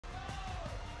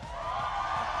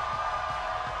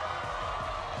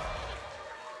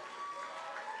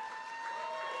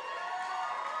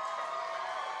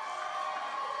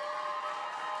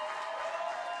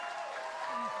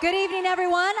Good evening,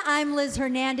 everyone. I'm Liz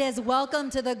Hernandez.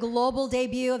 Welcome to the global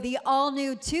debut of the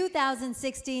all-new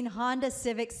 2016 Honda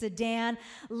Civic Sedan,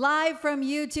 live from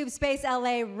YouTube Space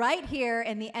LA, right here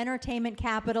in the entertainment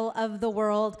capital of the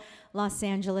world, Los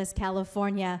Angeles,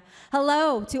 California.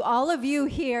 Hello to all of you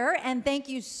here, and thank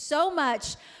you so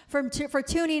much for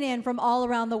tuning in from all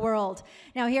around the world.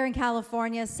 Now, here in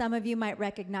California, some of you might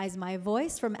recognize my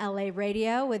voice from LA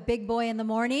Radio with Big Boy in the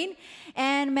Morning,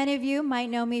 and many of you might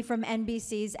know me from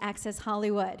NBC's Access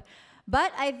Hollywood.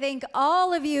 But I think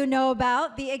all of you know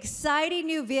about the exciting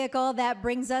new vehicle that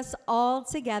brings us all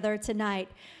together tonight,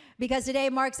 because today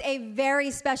marks a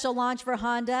very special launch for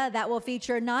Honda that will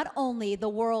feature not only the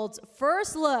world's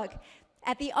first look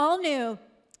at the all-new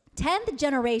 10th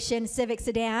generation Civic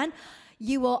Sedan,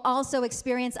 you will also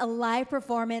experience a live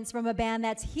performance from a band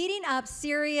that's heating up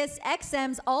Sirius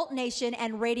XM's Alt Nation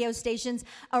and radio stations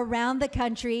around the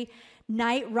country,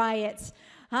 Night Riots.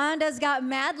 Honda's got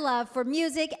mad love for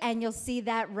music, and you'll see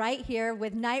that right here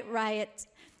with Night Riots.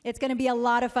 It's going to be a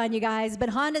lot of fun, you guys. But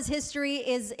Honda's history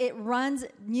is it runs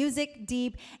music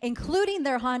deep, including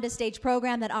their Honda Stage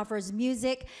program that offers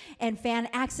music and fan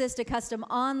access to custom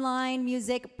online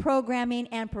music, programming,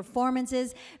 and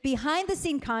performances,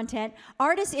 behind-the-scene content,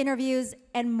 artist interviews,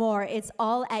 and more. It's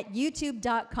all at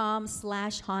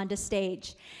youtube.com/Honda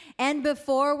Stage. And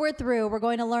before we're through, we're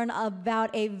going to learn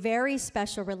about a very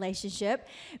special relationship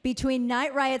between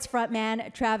Night Riot's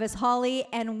frontman, Travis Hawley,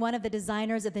 and one of the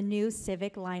designers of the new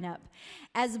Civic lineup,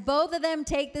 as both of them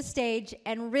take the stage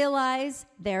and realize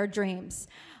their dreams.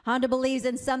 Honda believes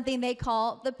in something they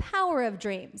call the power of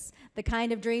dreams, the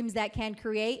kind of dreams that can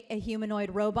create a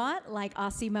humanoid robot like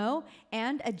Osimo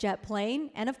and a jet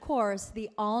plane, and of course, the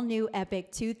all-new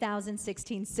epic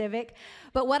 2016 Civic.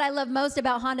 But what I love most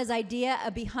about Honda's idea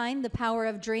of behind the power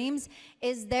of dreams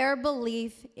is their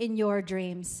belief in your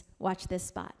dreams. Watch this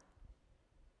spot.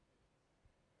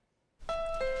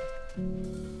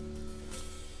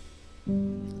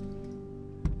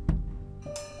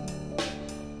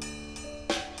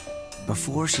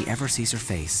 Before she ever sees her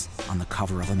face on the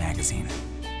cover of a magazine.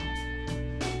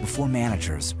 Before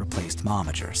managers replaced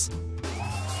momagers.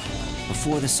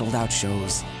 Before the sold-out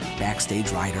shows, backstage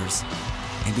riders,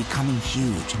 and becoming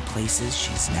huge in places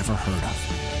she's never heard of.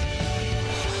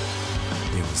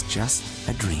 There was just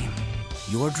a dream.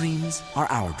 Your dreams are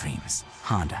our dreams.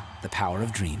 Honda, the power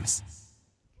of dreams.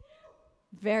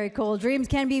 Very cool. Dreams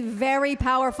can be very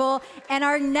powerful. And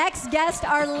our next guests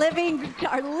are living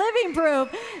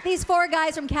proof. These four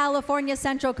guys from California's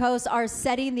Central Coast are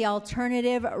setting the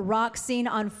alternative rock scene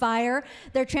on fire.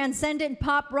 Their transcendent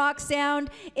pop rock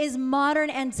sound is modern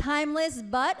and timeless,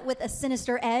 but with a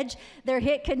sinister edge. Their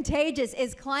hit Contagious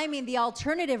is climbing the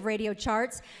alternative radio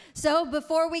charts. So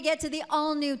before we get to the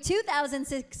all-new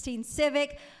 2016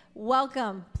 Civic,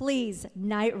 welcome, please,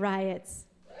 Night Riots.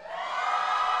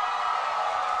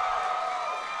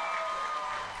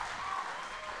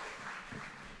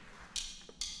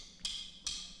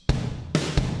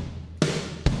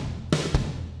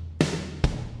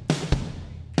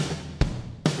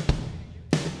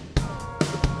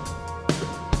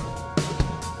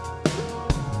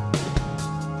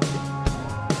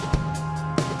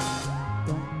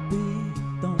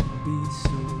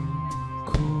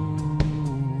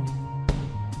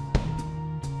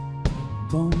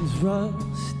 Bones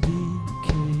rust,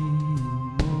 decaying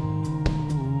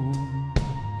more.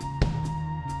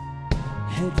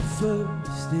 Head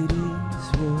first, it is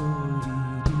what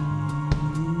it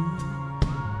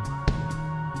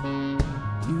is.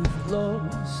 You've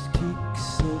lost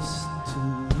kicks us to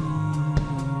leave.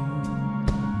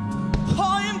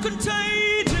 I am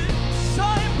contagious,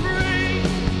 I am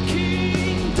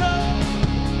breaking down.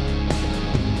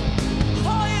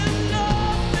 I am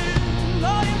nothing,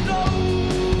 I am no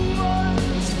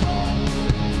one's fault.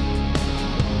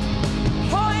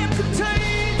 I am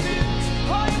contagious,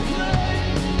 I am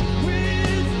playing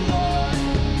with life.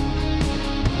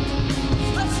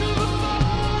 Flesh of the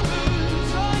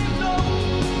fathers, I am no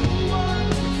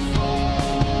one's fault.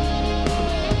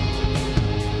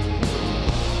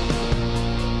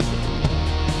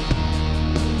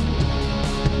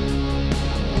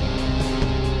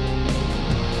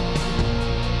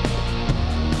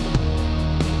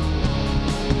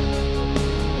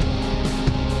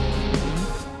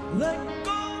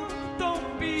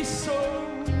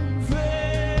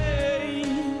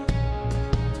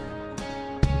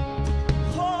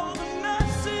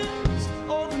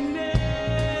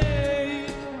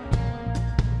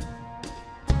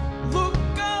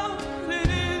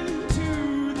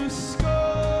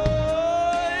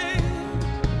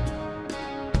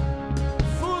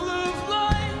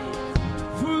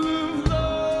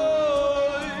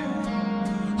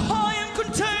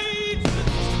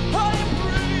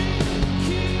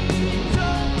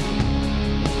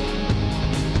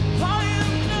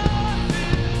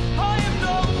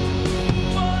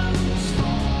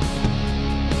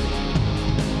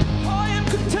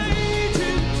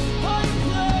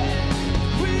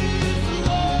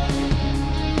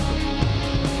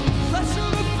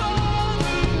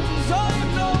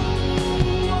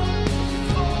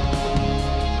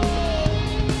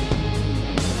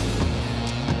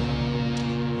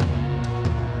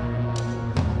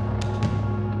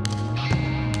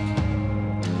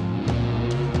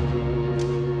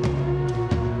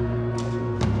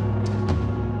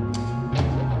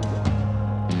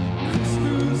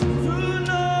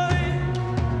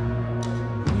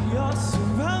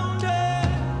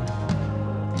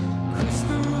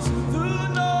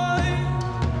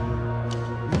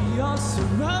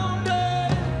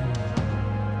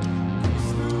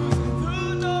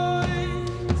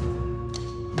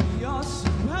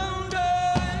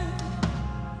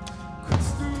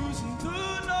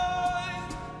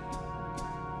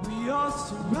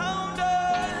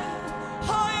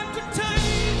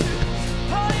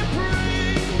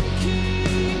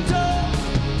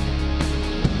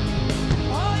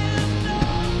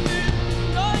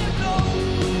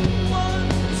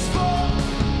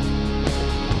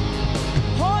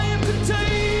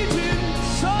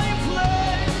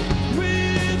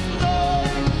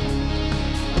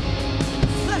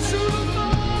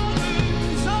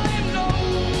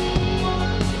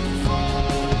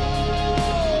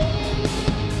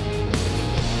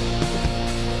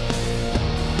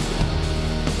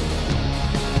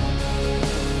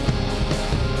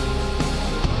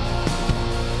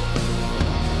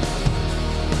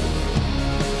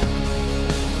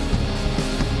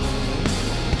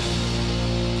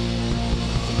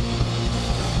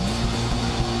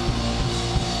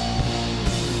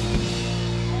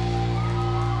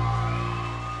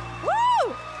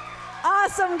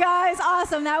 Awesome, guys.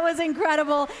 Awesome. That was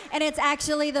incredible. And it's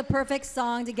actually the perfect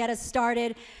song to get us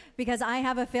started because I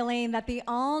have a feeling that the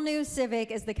all-new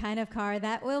Civic is the kind of car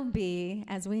that will be,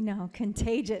 as we know,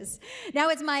 contagious. Now,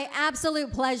 it's my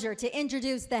absolute pleasure to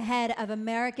introduce the head of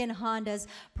American Honda's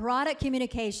product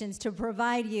communications to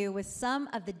provide you with some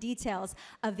of the details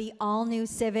of the all-new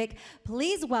Civic.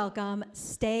 Please welcome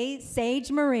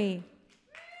Sage Marie.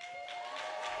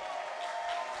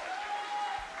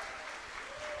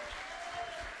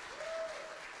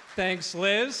 Thanks,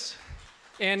 Liz.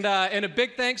 And a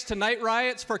big thanks to Night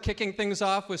Riots for kicking things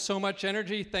off with so much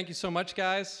energy. Thank you so much,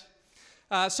 guys.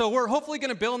 So we're hopefully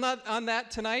going to build on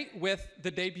that tonight with the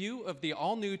debut of the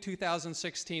all-new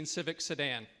 2016 Civic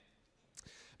Sedan.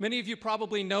 Many of you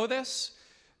probably know this,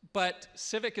 but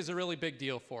Civic is a really big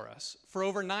deal for us. For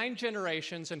over 9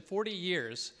 generations and 40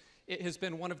 years, it has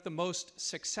been one of the most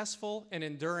successful and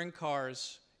enduring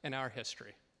cars in our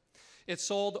history. It's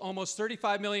sold almost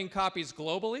 35 million copies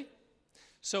globally,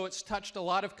 so it's touched a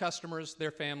lot of customers,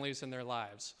 their families, and their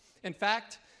lives. In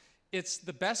fact, it's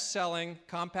the best-selling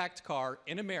compact car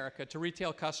in America to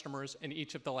retail customers in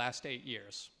each of the last 8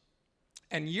 years.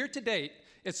 And year to date,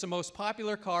 it's the most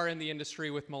popular car in the industry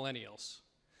with millennials.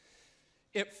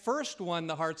 It first won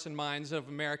the hearts and minds of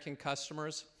American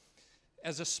customers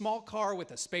as a small car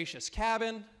with a spacious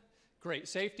cabin, great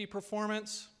safety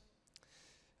performance,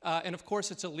 and of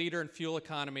course, it's a leader in fuel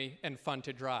economy and fun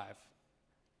to drive.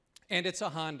 And it's a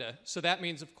Honda, so that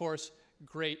means, of course,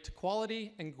 great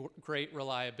quality and great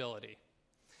reliability.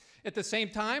 At the same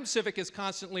time, Civic is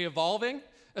constantly evolving,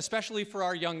 especially for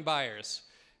our young buyers.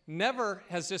 Never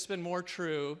has this been more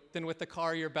true than with the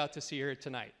car you're about to see here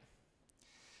tonight.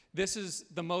 This is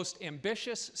the most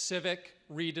ambitious Civic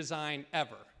redesign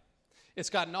ever.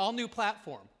 It's got an all-new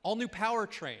platform, all-new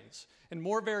powertrains, and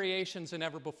more variations than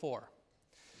ever before.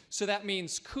 So that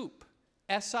means coupe,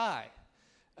 SI,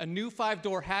 a new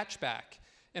 5-door hatchback.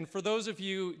 And for those of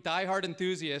you diehard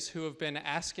enthusiasts who have been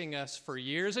asking us for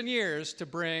years and years to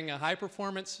bring a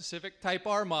high-performance Civic Type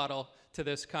R model to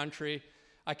this country,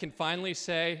 I can finally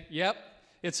say, yep,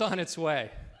 it's on its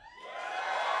way.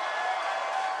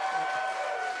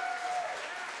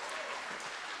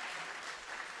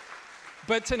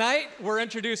 But tonight, we're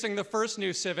introducing the first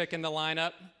new Civic in the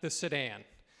lineup, the sedan.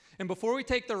 And before we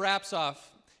take the wraps off,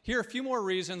 here are a few more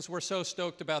reasons we're so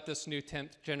stoked about this new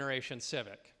 10th generation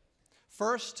Civic.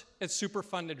 First, it's super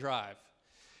fun to drive.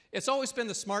 It's always been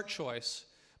the smart choice,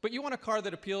 but you want a car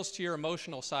that appeals to your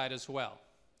emotional side as well.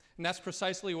 And that's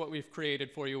precisely what we've created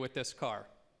for you with this car.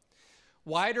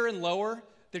 Wider and lower,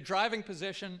 the driving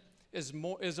position is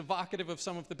evocative of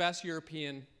some of the best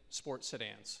European sports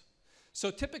sedans.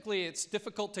 So typically, it's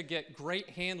difficult to get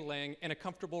great handling and a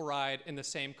comfortable ride in the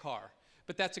same car.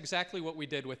 But that's exactly what we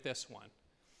did with this one.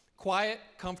 Quiet,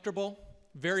 comfortable,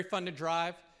 very fun to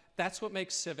drive. That's what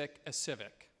makes Civic a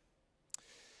Civic.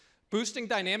 Boosting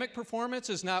dynamic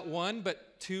performance is not one,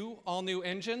 but 2 all-new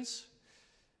engines.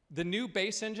 The new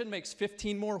base engine makes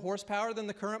 15 more horsepower than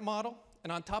the current model.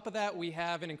 And on top of that, we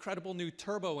have an incredible new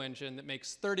turbo engine that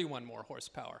makes 31 more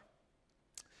horsepower.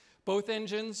 Both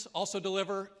engines also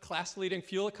deliver class-leading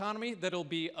fuel economy that'll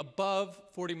be above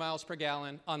 40 miles per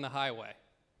gallon on the highway.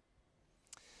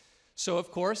 So,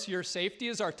 of course, your safety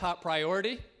is our top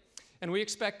priority, and we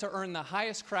expect to earn the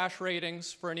highest crash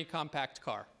ratings for any compact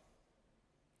car.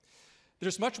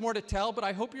 There's much more to tell, but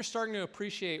I hope you're starting to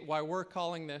appreciate why we're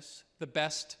calling this the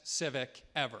best Civic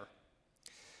ever.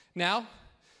 Now,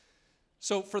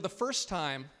 so for the first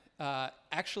time,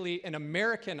 actually an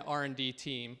American R&D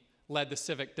team led the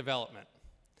Civic development.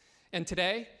 And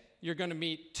today, you're going to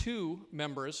meet 2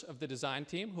 members of the design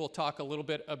team who will talk a little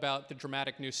bit about the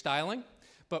dramatic new styling.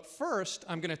 But first,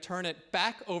 I'm going to turn it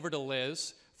back over to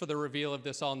Liz for the reveal of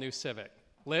this all-new Civic.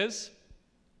 Liz?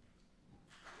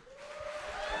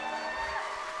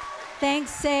 Thanks,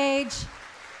 Sage.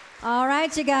 All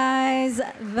right, you guys,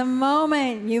 the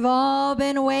moment you've all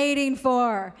been waiting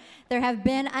for. There have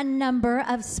been a number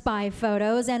of spy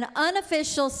photos and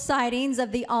unofficial sightings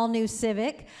of the all-new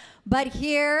Civic. But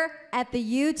here at the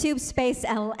YouTube Space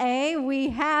LA, we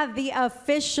have the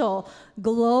official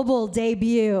global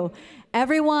debut.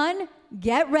 Everyone,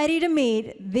 get ready to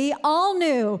meet the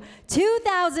all-new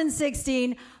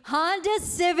 2016 Honda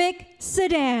Civic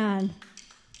Sedan.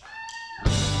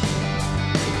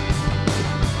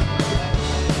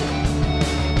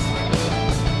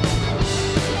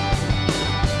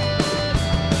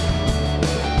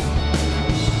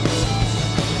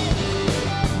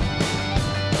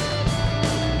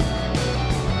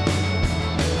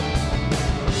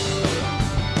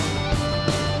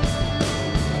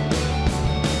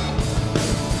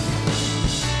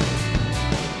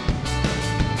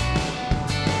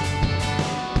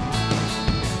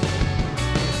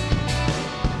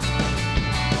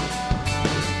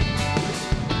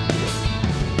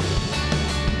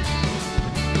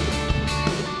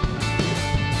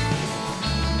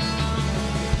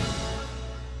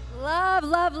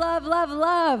 love,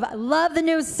 love, love. Love the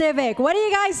new Civic. What do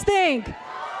you guys think?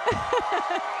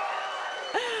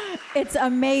 It's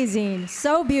amazing.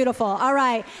 So beautiful. All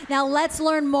right. Now let's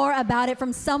learn more about it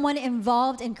from someone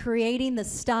involved in creating the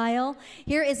style.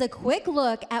 Here is a quick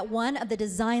look at one of the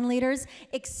design leaders,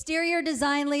 exterior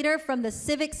design leader from the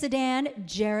Civic Sedan,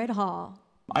 Jared Hall.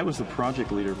 I was the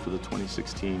project leader for the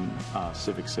 2016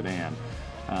 Civic Sedan,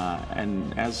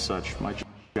 and as such, my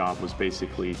job was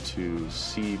basically to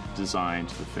see design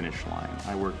to the finish line.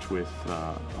 I worked with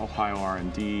Ohio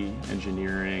R&D,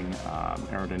 engineering,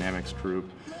 aerodynamics group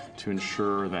to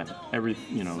ensure that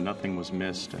nothing was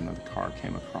missed and that the car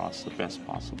came across the best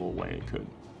possible way it could.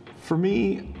 For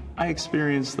me, I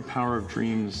experience the power of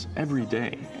dreams every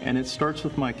day, and it starts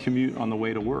with my commute on the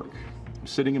way to work. I'm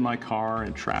sitting in my car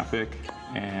in traffic,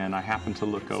 and I happen to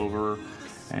look over,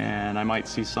 and I might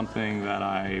see something that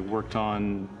I worked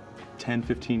on 10,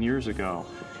 15 years ago.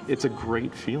 It's a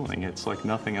great feeling. It's like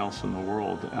nothing else in the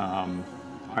world.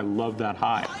 I love that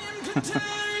high.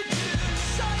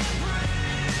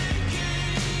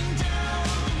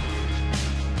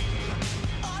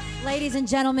 Ladies and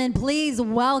gentlemen, please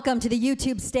welcome to the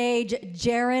YouTube stage,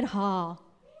 Jared Hall.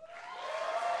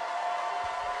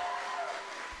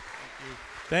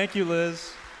 Thank you,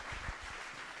 Liz.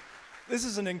 This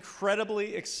is an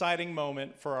incredibly exciting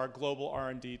moment for our global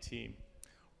R&D team.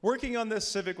 Working on this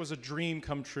Civic was a dream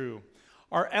come true.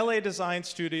 Our LA design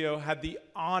studio had the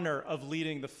honor of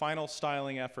leading the final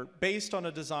styling effort based on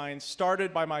a design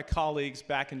started by my colleagues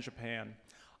back in Japan.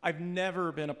 I've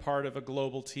never been a part of a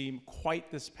global team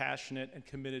quite this passionate and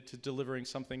committed to delivering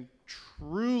something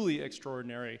truly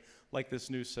extraordinary like this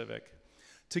new Civic.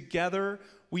 Together,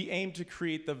 we aim to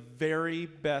create the very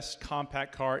best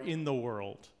compact car in the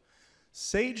world.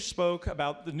 Sage spoke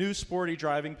about the new sporty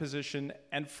driving position,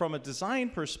 and from a design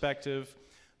perspective,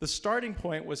 the starting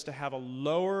point was to have a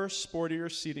lower,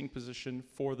 sportier seating position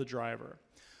for the driver.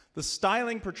 The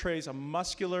styling portrays a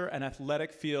muscular and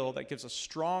athletic feel that gives a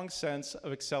strong sense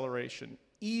of acceleration,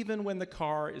 even when the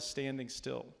car is standing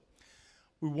still.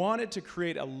 We wanted to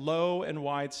create a low and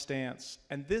wide stance,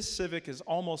 and this Civic is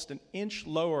almost an inch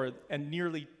lower and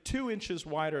nearly 2 inches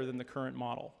wider than the current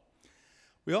model.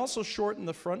 We also shortened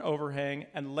the front overhang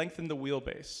and lengthened the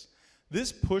wheelbase.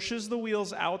 This pushes the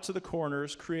wheels out to the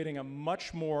corners, creating a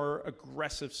much more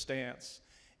aggressive stance.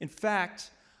 In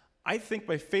fact, I think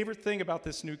my favorite thing about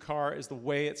this new car is the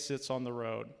way it sits on the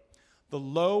road. The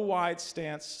low, wide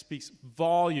stance speaks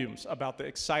volumes about the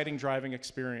exciting driving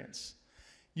experience.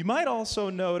 You might also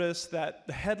notice that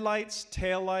the headlights,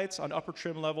 taillights on upper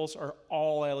trim levels are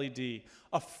all LED,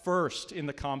 a first in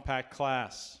the compact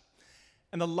class.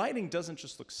 And the lighting doesn't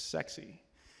just look sexy.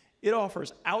 It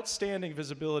offers outstanding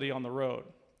visibility on the road.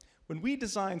 When we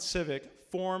design Civic,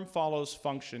 form follows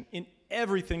function in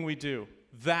everything we do.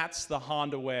 That's the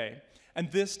Honda way,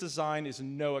 and this design is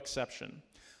no exception.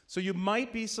 So you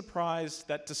might be surprised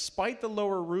that despite the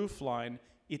lower roof line,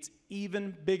 it's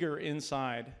even bigger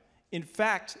inside. In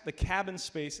fact, the cabin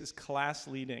space is class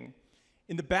leading.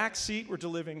 In the back seat, we're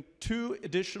delivering 2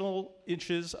 additional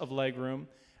inches of legroom,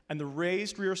 and the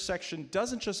raised rear section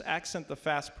doesn't just accent the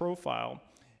fast profile,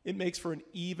 it makes for an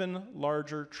even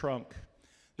larger trunk.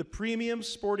 The premium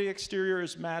sporty exterior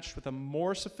is matched with a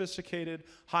more sophisticated,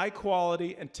 high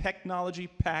quality, and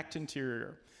technology-packed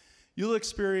interior. You'll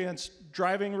experience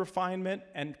driving refinement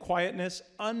and quietness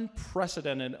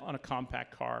unprecedented on a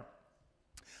compact car.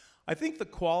 I think the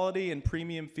quality and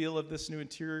premium feel of this new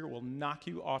interior will knock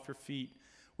you off your feet.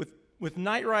 With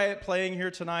Night Riot playing here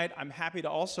tonight, I'm happy to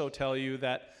also tell you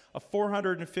that a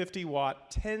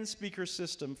 450-watt, 10-speaker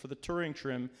system for the touring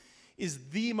trim is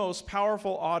the most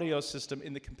powerful audio system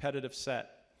in the competitive set.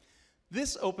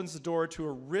 This opens the door to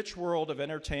a rich world of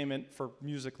entertainment for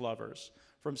music lovers.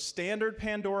 From standard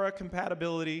Pandora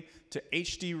compatibility to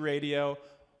HD radio,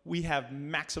 we have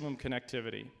maximum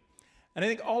connectivity. And I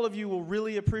think all of you will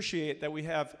really appreciate that we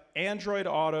have Android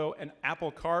Auto and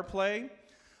Apple CarPlay,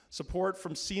 support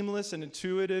from seamless and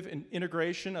intuitive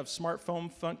integration of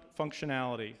smartphone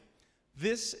functionality.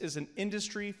 This is an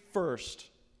industry first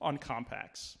on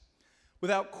compacts.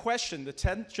 Without question, the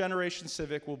 10th generation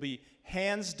Civic will be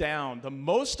hands down the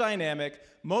most dynamic,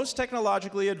 most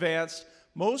technologically advanced,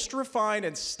 most refined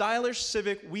and stylish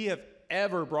Civic we have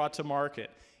ever brought to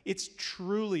market. It's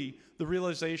truly the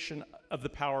realization of the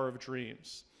power of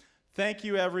dreams. Thank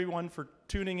you everyone for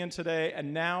tuning in today,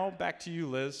 and now back to you,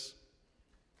 Liz.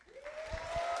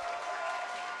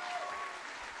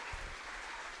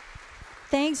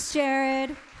 Thanks,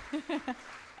 Jared.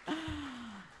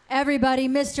 Everybody,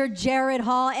 Mr. Jared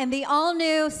Hall and the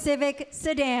all-new Civic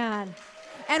Sedan.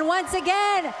 And once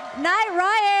again,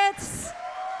 Night Riots.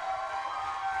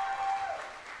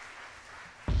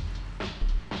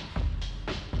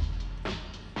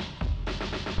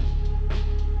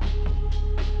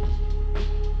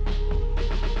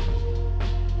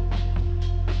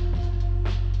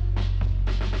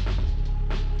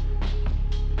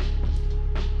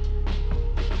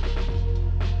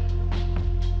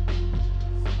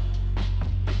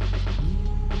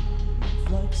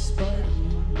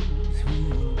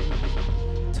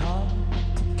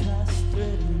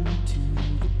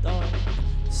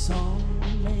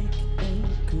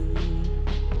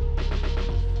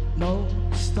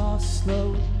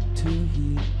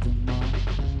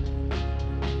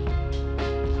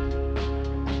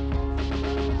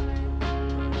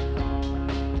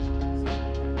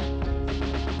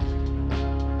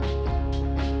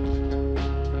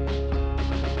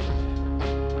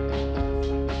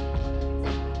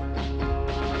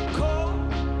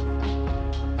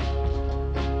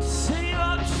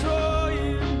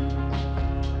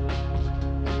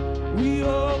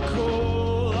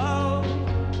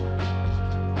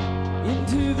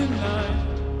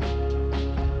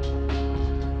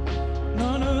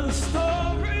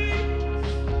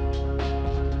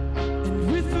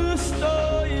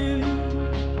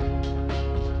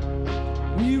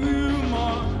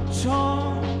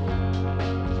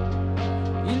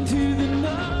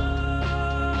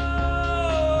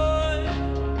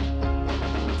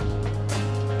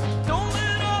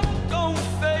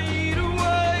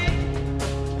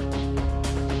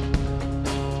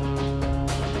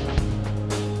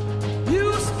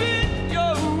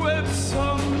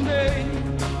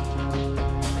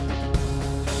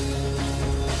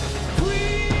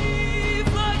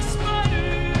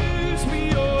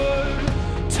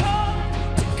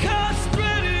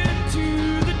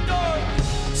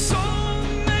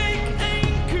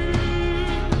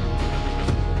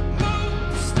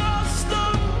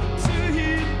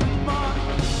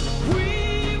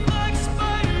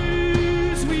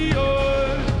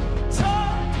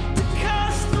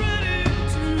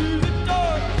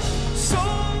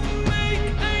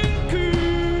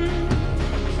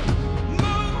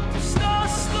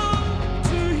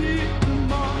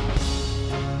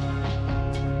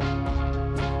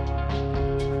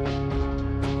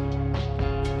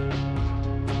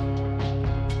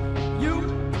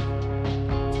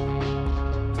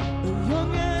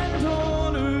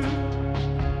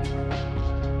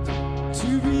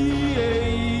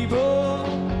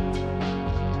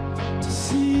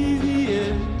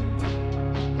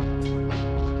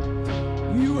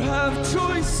 have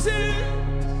choices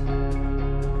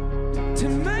to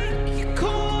make you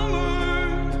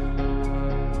calmer,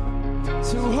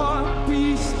 to heart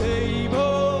be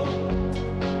stable,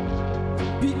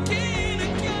 begin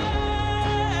again.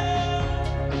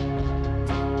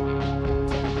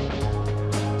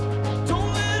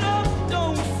 Don't let up,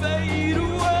 don't fade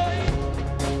away.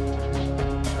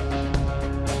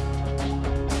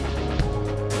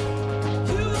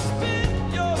 You'll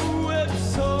spin your web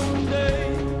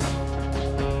someday.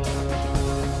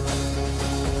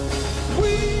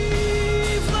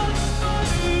 We've lost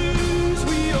fighters,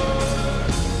 we are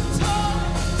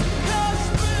taught to cast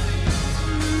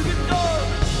through the door.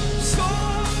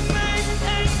 Some make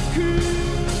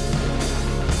anchors,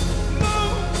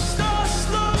 most are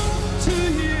slow to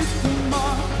hit the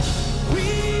mark.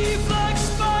 We've like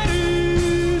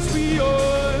spiders, we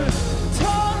are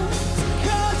taught to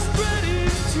cast ready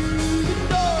to the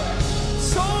door.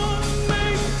 Some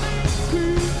make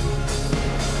anchors,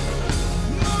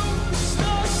 most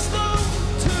are slow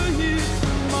to hit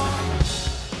the mark.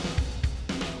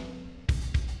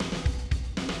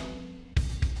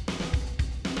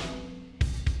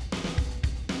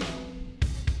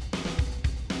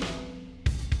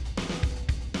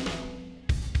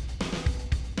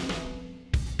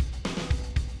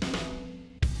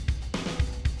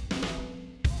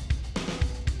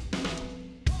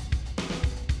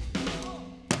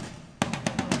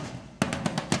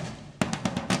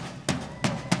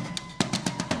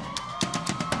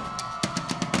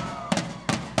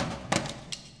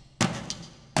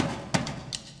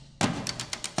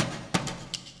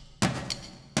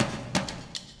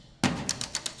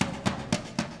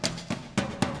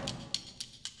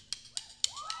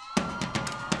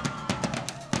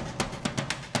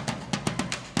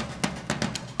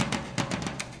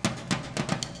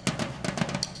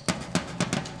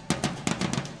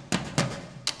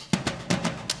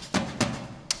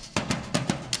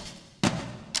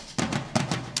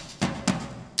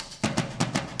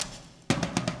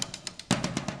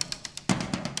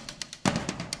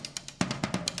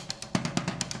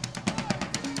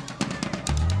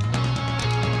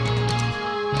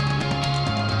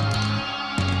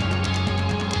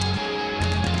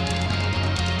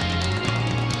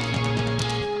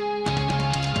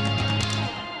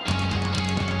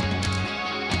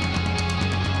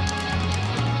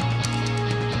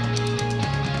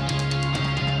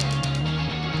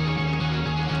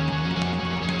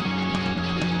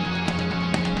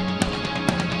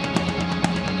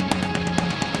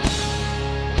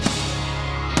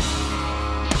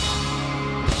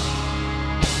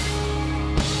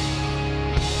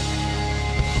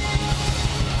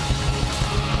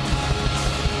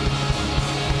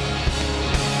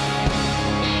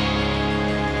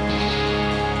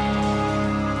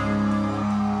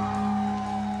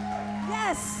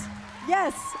 Yes,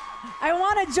 yes. I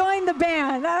want to join the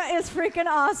band. That is freaking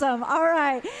awesome. All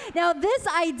right. Now, this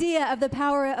idea of the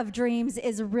power of dreams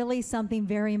is really something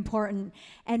very important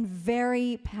and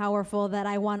very powerful that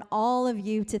I want all of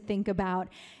you to think about.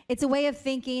 It's a way of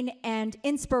thinking and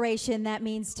inspiration that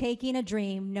means taking a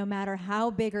dream, no matter how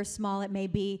big or small it may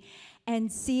be,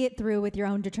 and see it through with your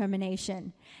own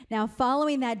determination. Now,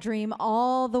 following that dream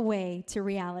all the way to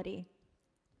reality.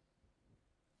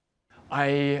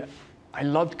 I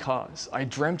loved cars. I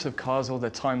dreamt of cars all the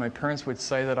time. My parents would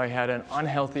say that I had an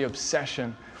unhealthy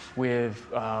obsession with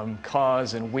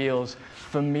cars and wheels.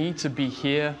 For me to be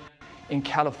here in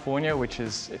California,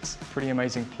 it's a pretty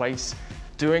amazing place,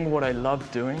 doing what I love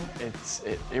doing,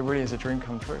 it really is a dream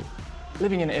come true.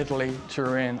 Living in Italy,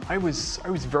 Turin, I was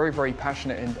very, very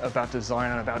passionate about design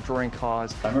and about drawing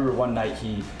cars. I remember one night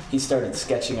he started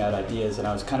sketching out ideas and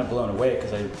I was kind of blown away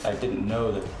because I didn't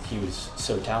know that he was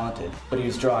so talented. But he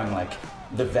was drawing like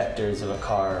the vectors of a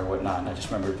car or whatnot, and I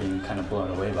just remember being kind of blown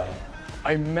away by it.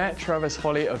 I met Travis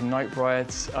Holley of Night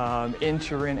Riots in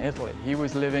Turin, Italy. He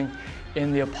was living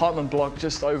in the apartment block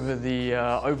just over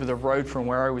the road from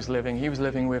where I was living. He was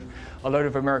living with a load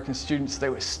of American students. They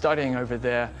were studying over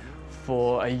there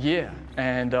for a year,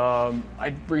 and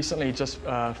I recently just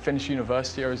finished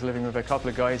university. I was living with a couple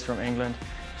of guys from England.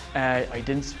 I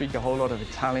didn't speak a whole lot of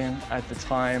Italian at the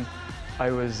time.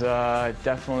 I was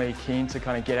definitely keen to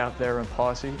kind of get out there and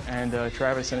party, and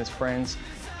Travis and his friends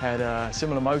had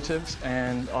similar motives,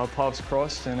 and our paths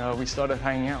crossed, and we started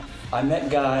hanging out. I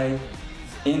met Guy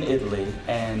in Italy,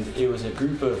 and it was a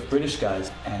group of British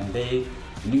guys, and they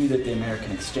knew that the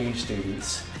American exchange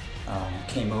students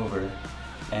came over,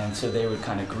 and so they would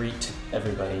kind of greet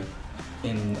everybody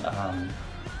in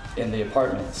the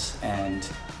apartments, and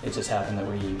it just happened that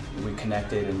we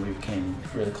connected and we became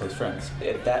really close friends.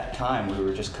 At that time, we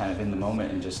were just kind of in the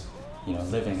moment and just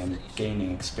living and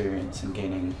gaining experience and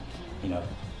gaining,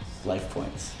 life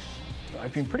points.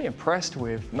 I've been pretty impressed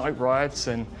with Night Riots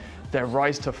and their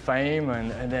rise to fame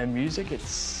and their music.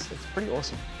 It's pretty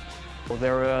awesome. Well,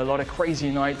 there are a lot of crazy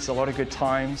nights, a lot of good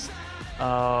times,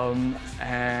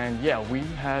 and yeah, we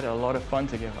had a lot of fun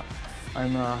together.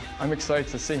 I'm excited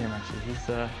to see him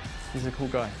actually. He's a cool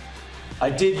guy. I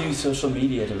did use social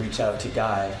media to reach out to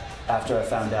Guy after I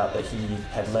found out that he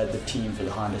had led the team for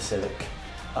the Honda Civic.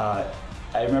 I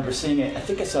remember seeing it, I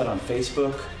think I saw it on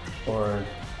Facebook, or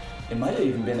it might have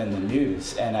even been in the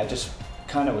news, and I just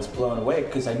kind of was blown away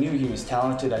because I knew he was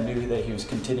talented, I knew that he was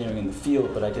continuing in the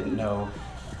field, but I didn't know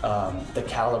the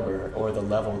caliber or the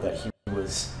level that he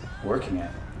was working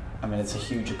at. I mean, it's a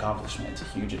huge accomplishment, it's a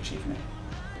huge achievement.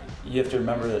 You have to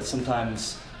remember that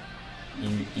sometimes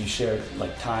you share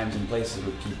like times and places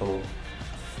with people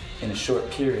in a short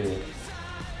period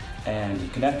and you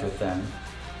connect with them.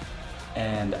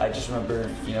 And I just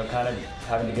remember, kind of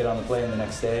having to get on the plane the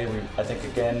next day. I think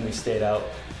again, we stayed out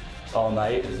all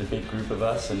night. It was a big group of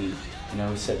us, and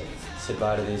we said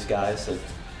bye to these guys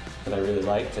that I really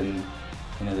liked, and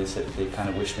they kind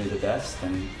of wished me the best,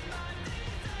 and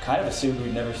kind of assumed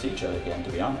we'd never see each other again,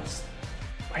 to be honest.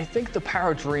 I think the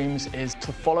power of dreams is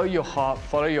to follow your heart,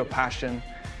 follow your passion,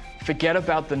 forget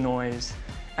about the noise,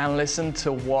 and listen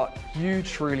to what you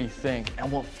truly think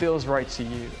and what feels right to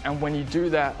you. And when you do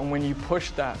that, and when you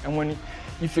push that, and when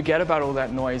you forget about all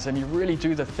that noise, and you really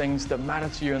do the things that matter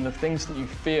to you and the things that you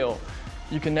feel,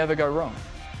 you can never go wrong.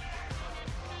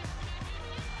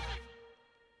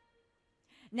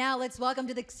 Now let's welcome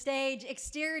to the stage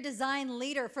exterior design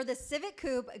leader for the Civic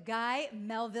Coupe, Guy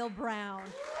Melville Brown.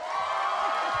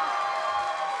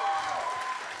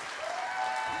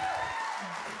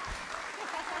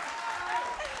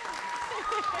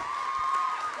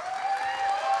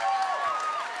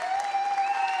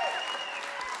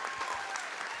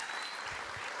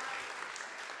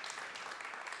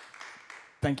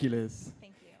 Thank you, Liz.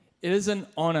 Thank you. It is an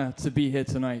honor to be here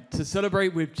tonight to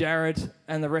celebrate with Jared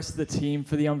and the rest of the team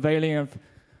for the unveiling of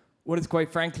what is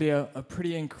quite frankly a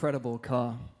pretty incredible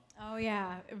car. Oh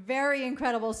yeah, very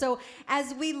incredible. So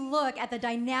as we look at the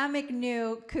dynamic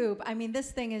new coupe, I mean,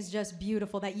 this thing is just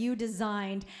beautiful that you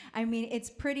designed. I mean, it's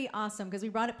pretty awesome because we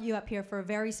brought you up here for a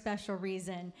very special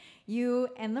reason. You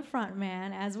and the front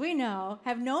man, as we know,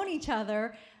 have known each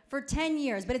other for 10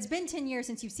 years, but it's been 10 years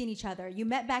since you've seen each other. You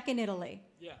met back in Italy.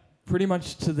 Yeah. Pretty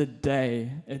much to the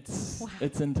day. It's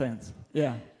intense.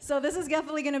 Yeah. So this is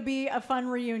definitely going to be a fun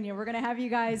reunion. We're going to have you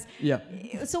guys. Yeah.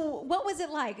 So what was it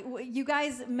like? You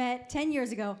guys met 10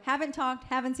 years ago, haven't talked,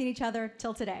 haven't seen each other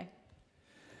till today.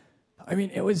 I mean,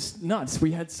 it was nuts.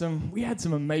 We had some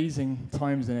amazing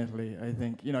times in Italy, I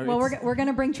think. Well, we're going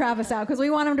to bring Travis out because we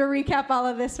want him to recap all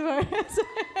of this for us.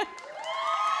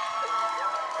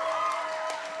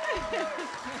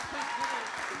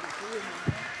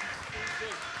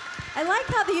 I like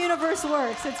how the universe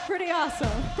works. It's pretty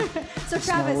awesome. So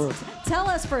Travis, tell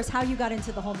us first how you got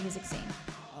into the whole music scene.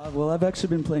 Well, I've actually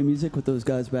been playing music with those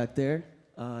guys back there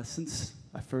since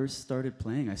I first started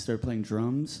playing. I started playing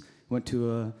drums, went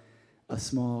to a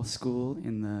small school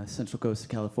in the Central Coast of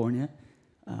California,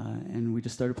 and we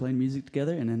just started playing music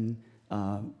together. And then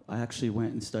I actually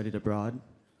went and studied abroad,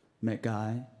 met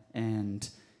Guy, and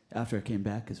after I came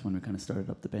back is when we kind of started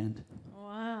up the band.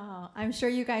 Wow. I'm sure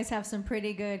you guys have some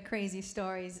pretty good, crazy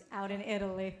stories out in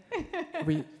Italy.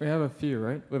 we have a few,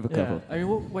 right? We have a couple. I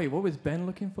mean, wait, what was Ben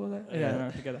looking for there? Yeah,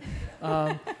 no, together.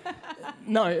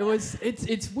 No,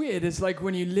 it's weird. It's like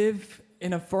when you live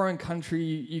in a foreign country,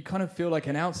 you kind of feel like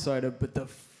an outsider, but the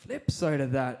flip side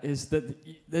of that is that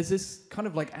there's this kind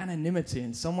of like anonymity.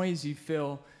 In some ways you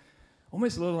feel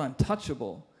almost a little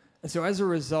untouchable. And so as a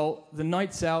result, the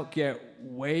nights out get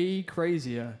way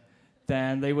crazier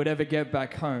than they would ever get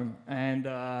back home. And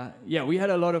yeah, we had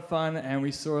a lot of fun, and we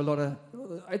saw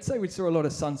I'd say we saw a lot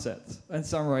of sunsets and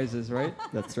sunrises, right?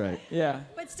 That's right. Yeah.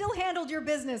 But still handled your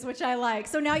business, which I like.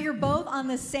 So now you're both on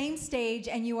the same stage,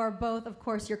 and you are both, of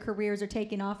course, your careers are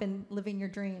taking off and living your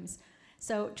dreams.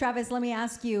 So Travis, let me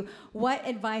ask you, what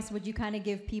advice would you kind of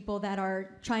give people that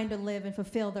are trying to live and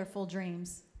fulfill their full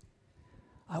dreams?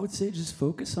 I would say just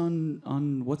focus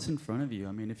on what's in front of you.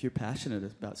 I mean, if you're passionate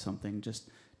about something, just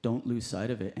don't lose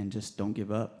sight of it and just don't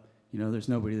give up. There's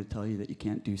nobody to tell you that you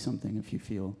can't do something if you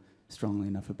feel strongly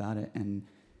enough about it. And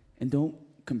don't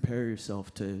compare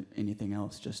yourself to anything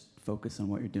else. Just focus on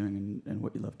what you're doing and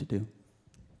what you love to do.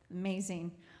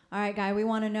 Amazing. All right, Guy, we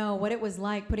want to know what it was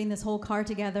like putting this whole car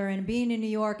together and being in New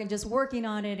York and just working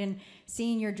on it and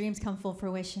seeing your dreams come full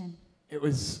fruition. It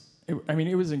was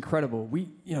incredible.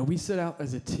 We set out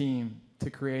as a team to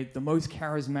create the most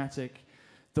charismatic,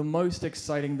 the most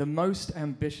exciting, the most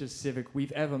ambitious Civic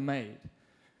we've ever made.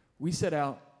 We set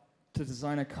out to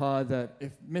design a car that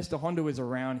if Mr. Honda was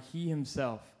around, he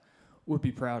himself would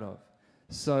be proud of.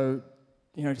 So,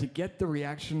 you know, to get the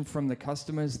reaction from the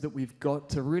customers that we've got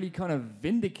to really kind of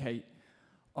vindicate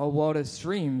our wildest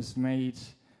dreams made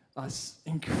us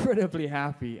incredibly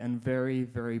happy and very,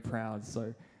 very proud.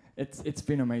 So it's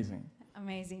been amazing.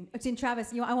 Amazing. And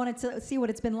Travis, I wanted to see what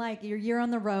it's been like. Your year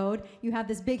on the road, you have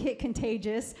this big hit,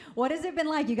 Contagious. What has it been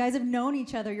like? You guys have known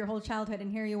each other your whole childhood,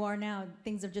 and here you are now.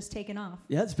 Things have just taken off.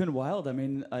 Yeah, it's been wild. I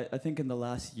mean, I think in the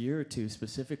last year or two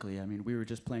specifically, I mean, we were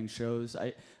just playing shows.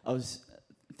 I was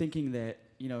thinking that,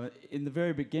 you know, in the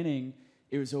very beginning,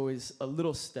 it was always a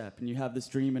little step, and you have this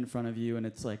dream in front of you, and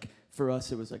it's like, for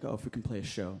us, it was like, oh, if we can play a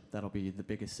show, that'll be the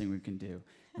biggest thing we can do.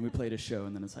 And we played a show,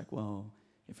 and then it's like, well,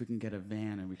 if we can get a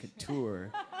van and we could tour.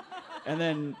 And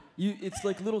then it's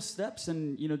like little steps,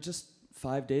 and you know, just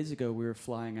 5 days ago we were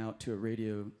flying out to a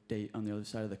radio date on the other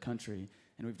side of the country,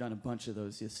 and we've done a bunch of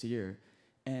those this year.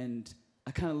 And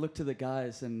I kind of looked to the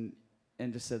guys and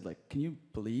just said, like, can you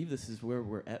believe this is where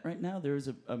we're at right now? There was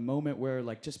a moment where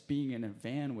like just being in a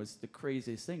van was the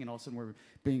craziest thing, and all of a sudden we're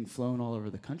being flown all over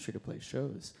the country to play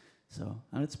shows. So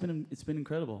it's been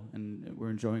incredible, and we're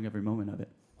enjoying every moment of it.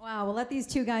 Wow, well, let these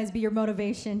two guys be your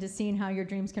motivation to seeing how your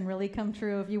dreams can really come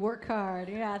true if you work hard.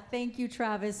 Yeah, thank you,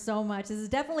 Travis, so much. This has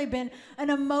definitely been an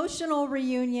emotional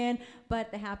reunion, but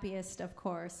the happiest, of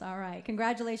course. All right,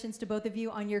 congratulations to both of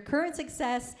you on your current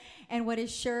success and what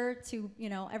is sure to, you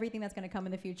know, everything that's going to come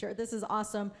in the future. This is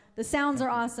awesome. The sounds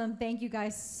are awesome. Thank you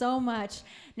guys so much.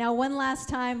 Now, one last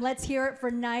time, let's hear it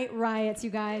for Night Riots, you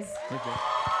guys. Thank you.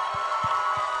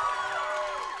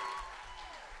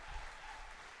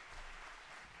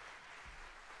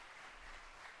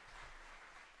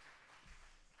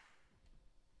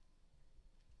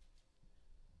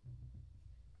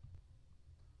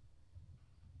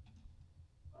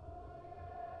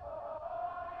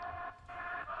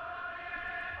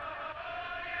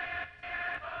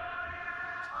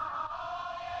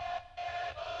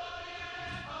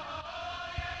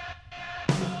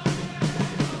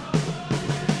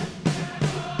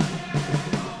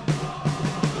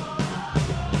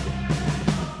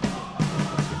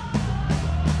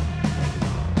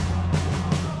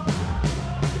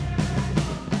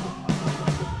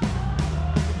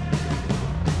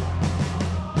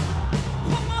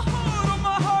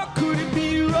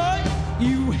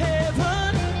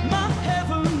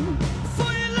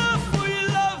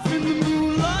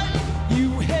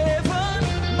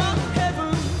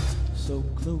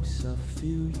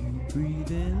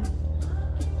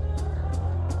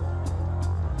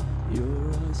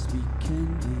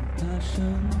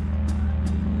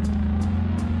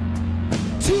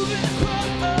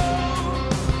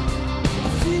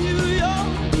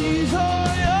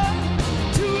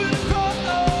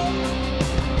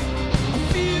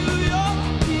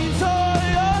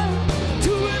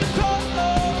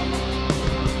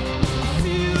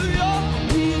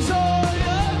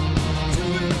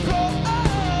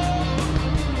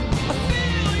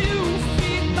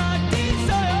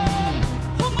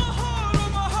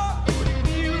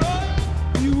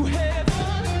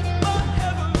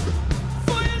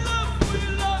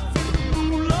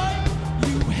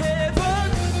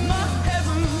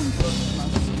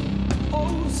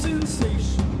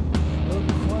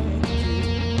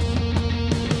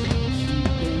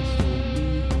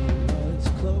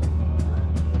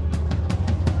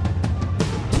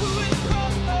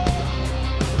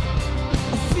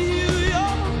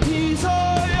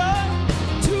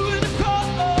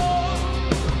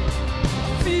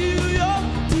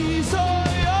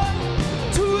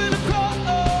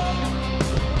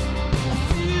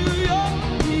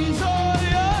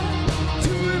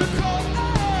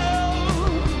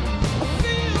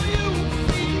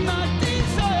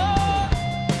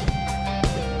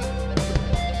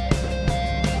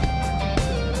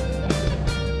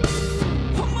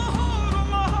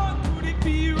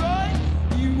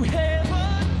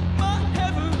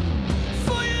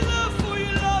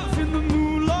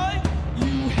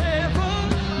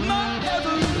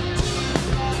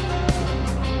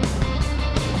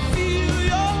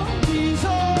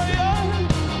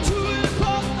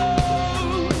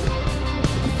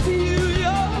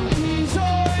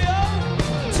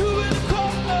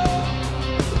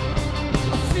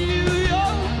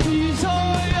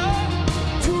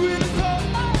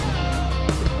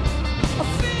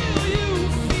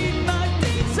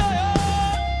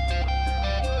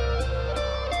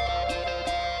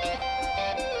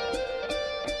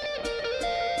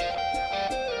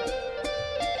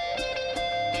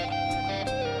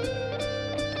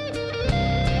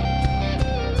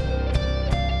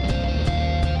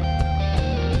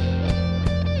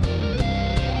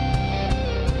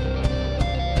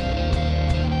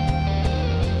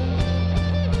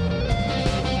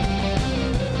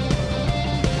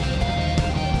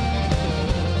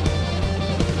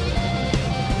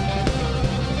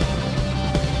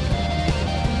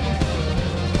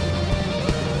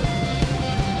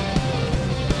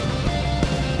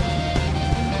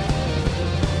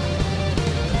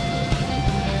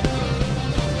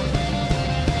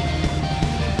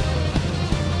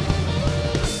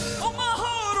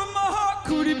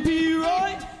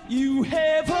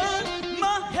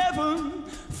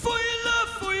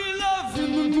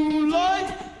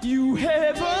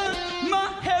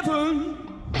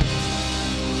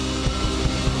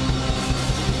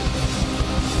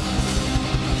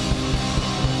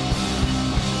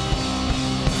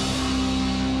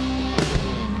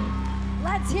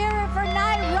 hear it for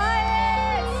Night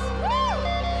Riots! Woo!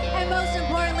 And most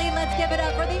importantly, let's give it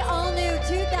up for the all-new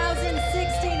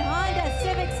 2016 Honda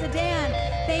Civic Sedan.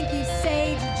 Thank you,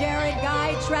 Sage, Jared,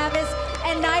 Guy, Travis,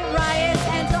 and Night Riots.